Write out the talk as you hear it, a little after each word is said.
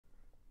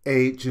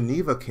A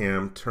Geneva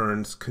cam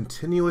turns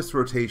continuous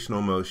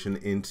rotational motion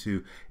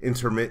into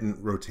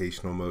intermittent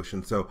rotational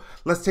motion. So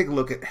let's take a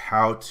look at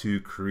how to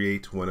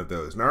create one of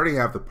those. And I already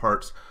have the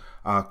parts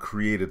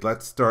created.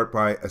 Let's start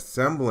by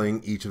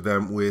assembling each of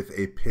them with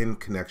a pin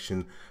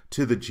connection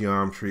to the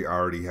geometry I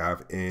already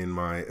have in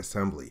my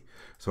assembly.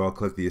 So I'll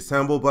click the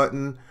Assemble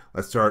button.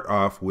 Let's start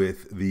off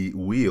with the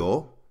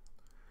wheel.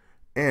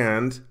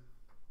 And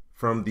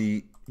from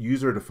the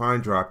User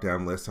Defined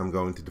drop-down list, I'm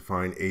going to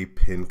define a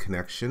pin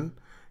connection.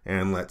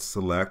 And let's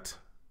select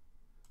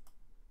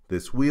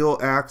this wheel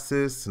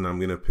axis, and I'm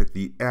going to pick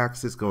the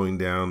axis going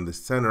down the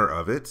center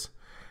of it.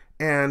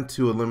 And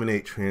to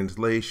eliminate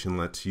translation,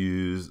 let's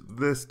use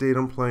this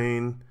datum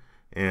plane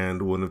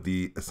and one of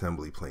the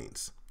assembly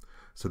planes.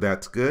 So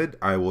that's good.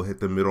 I will hit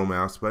the middle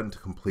mouse button to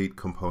complete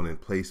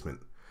component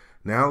placement.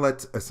 Now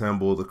let's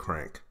assemble the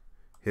crank.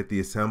 Hit the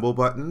Assemble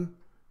button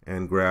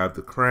and grab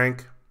the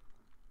crank.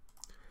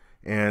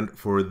 And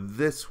for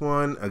this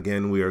one,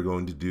 again, we are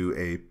going to do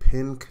a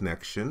pin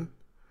connection.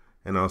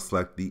 And I'll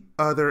select the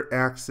other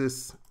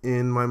axis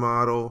in my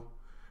model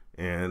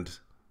and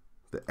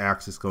the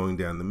axis going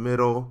down the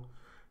middle.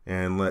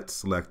 And let's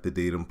select the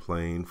datum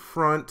plane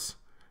front.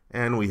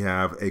 And we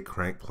have a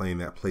crank plane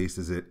that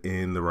places it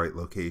in the right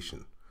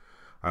location.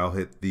 I'll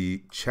hit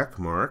the check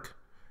mark.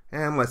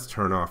 And let's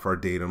turn off our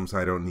datums.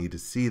 I don't need to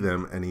see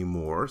them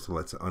anymore. So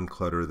let's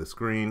unclutter the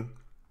screen.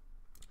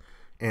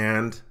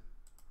 And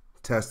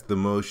test the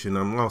motion.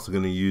 I'm also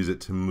going to use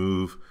it to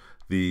move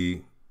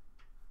the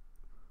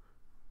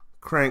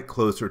crank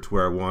closer to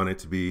where I want it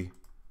to be.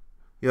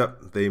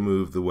 Yep, they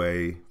move the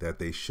way that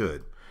they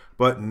should.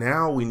 But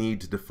now we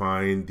need to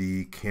define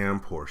the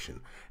cam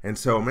portion. And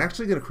so I'm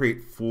actually going to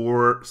create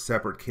 4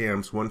 separate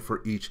cams, one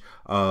for each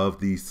of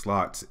the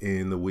slots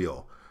in the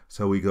wheel.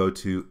 So we go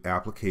to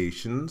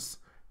Applications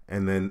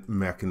and then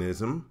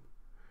Mechanism.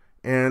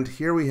 And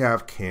here we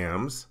have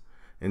cams.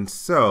 And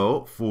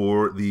so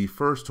for the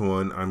first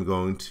one, I'm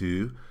going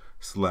to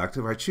select,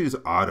 if I choose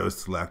auto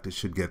select, it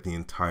should get the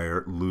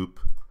entire loop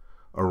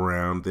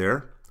around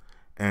there.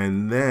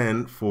 And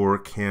then for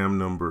cam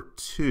number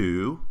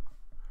 2,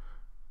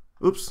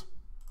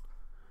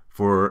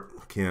 for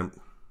cam,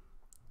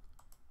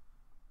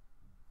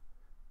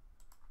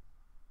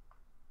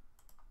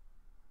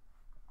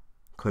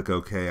 click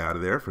OK out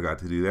of there, forgot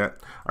to do that.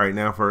 All right,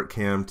 now for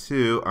cam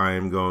 2, I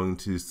am going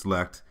to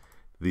select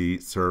the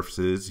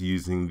surfaces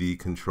using the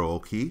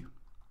Control key.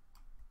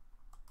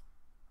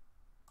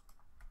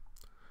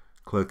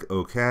 Click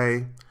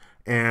OK.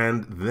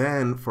 And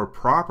then for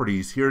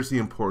properties, here's the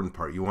important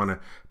part. You want to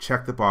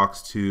check the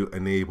box to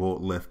enable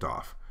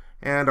liftoff.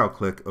 And I'll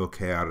click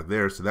OK out of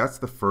there. So that's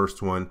the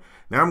first one.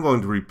 Now I'm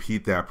going to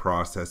repeat that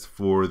process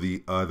for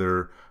the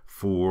other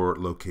 4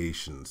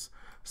 locations.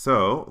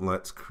 So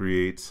let's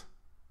create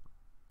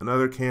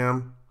another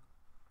cam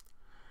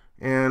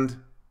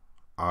and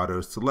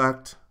auto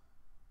select.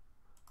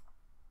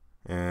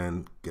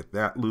 And get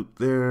that loop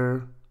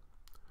there.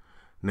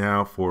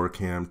 Now for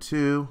cam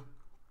 2,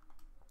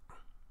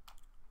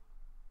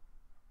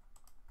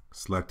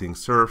 selecting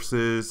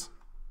surfaces.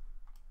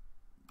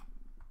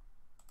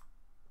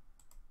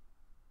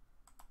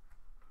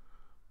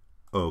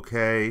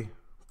 OK.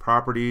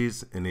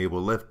 Properties,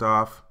 enable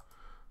liftoff.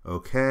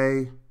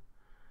 OK.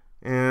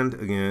 And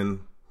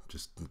again,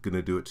 just going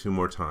to do it 2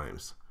 more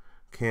times.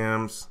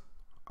 Cams,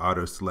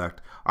 auto select.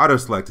 Auto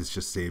select is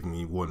just saving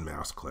me 1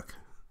 mouse click.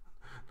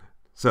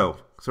 So,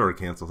 sort of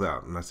cancels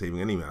out. I'm not saving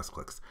any mouse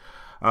clicks.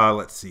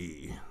 Let's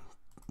see.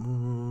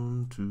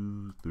 1,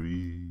 2,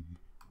 3.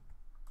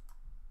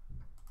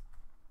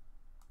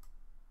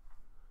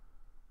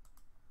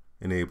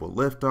 Enable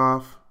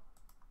liftoff.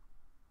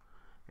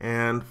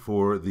 And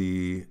for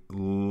the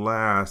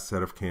last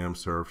set of cam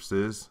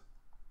surfaces,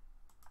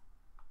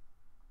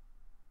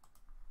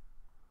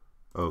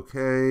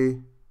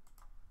 OK.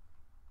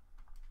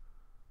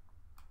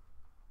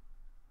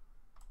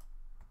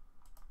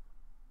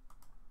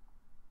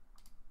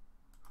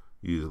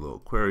 Use a little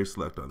query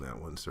select on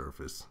that one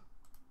surface.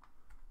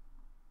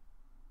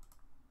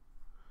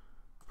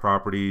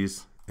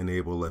 Properties,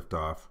 enable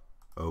liftoff,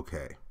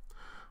 OK.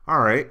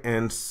 All right,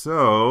 and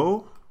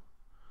so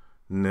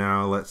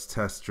now let's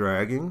test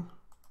dragging.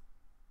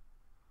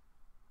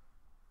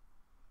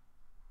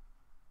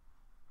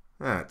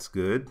 That's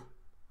good.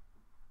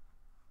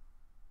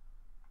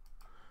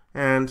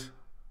 And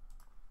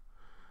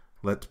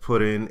let's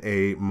put in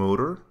a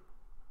motor,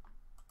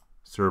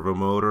 servo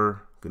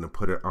motor. Going to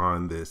put it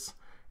on this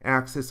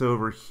axis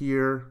over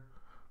here.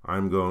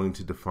 I'm going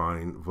to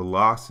define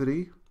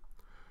velocity,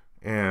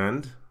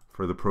 and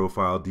for the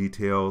profile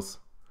details,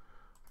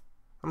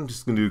 I'm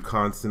just going to do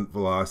constant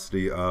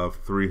velocity of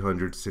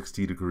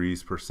 360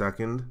 degrees per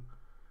second.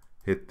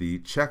 Hit the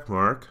check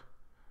mark.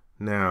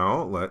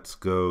 Now let's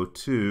go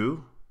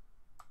to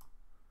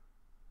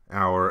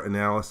our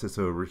analysis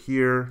over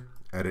here,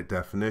 edit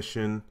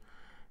definition,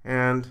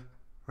 and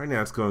right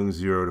now it's going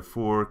 0 to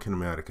 4,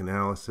 kinematic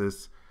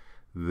analysis.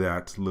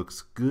 That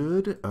looks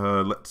good.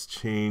 Let's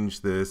change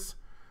this.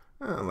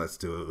 Let's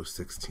do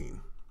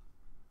 16.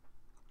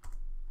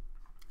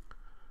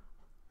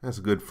 That's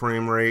a good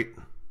frame rate.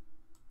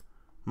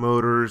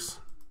 Motors.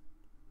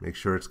 Make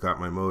sure it's got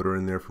my motor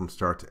in there from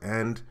start to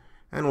end.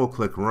 And we'll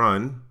click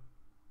run.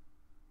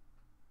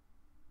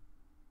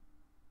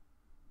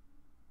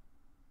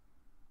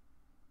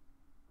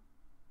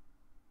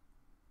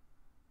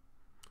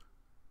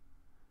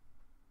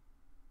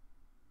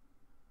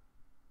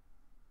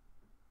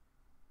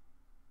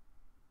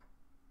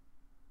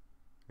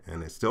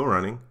 And it's still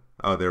running.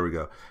 Oh, there we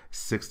go,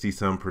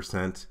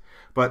 60-some%.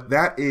 But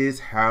that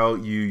is how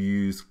you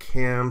use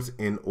cams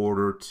in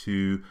order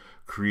to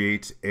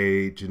create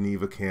a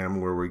Geneva cam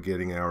where we're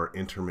getting our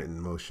intermittent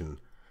motion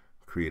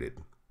created.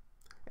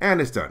 And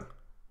it's done.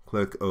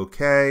 Click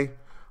OK.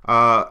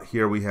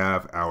 Here we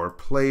have our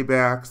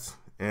playbacks,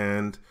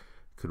 and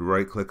could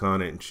right click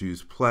on it and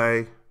choose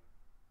play.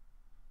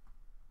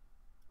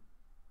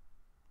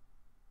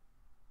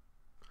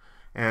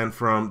 And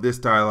from this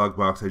dialog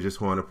box, I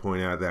just want to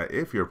point out that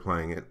if you're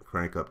playing it,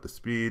 crank up the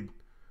speed,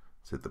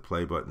 hit the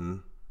play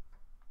button.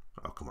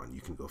 Oh, come on,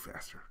 you can go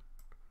faster.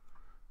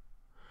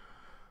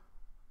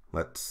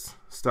 Let's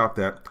stop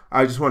that.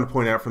 I just want to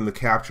point out from the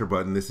capture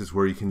button, this is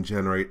where you can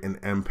generate an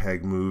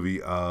MPEG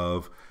movie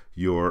of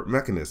your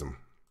mechanism.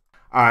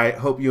 I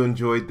hope you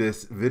enjoyed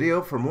this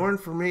video. For more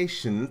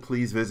information,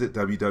 please visit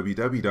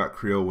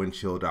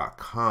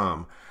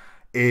www.creowindshield.com.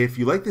 If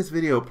you like this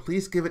video,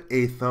 please give it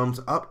a thumbs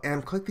up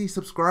and click the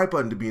subscribe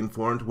button to be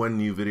informed when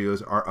new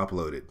videos are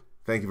uploaded.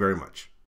 Thank you very much.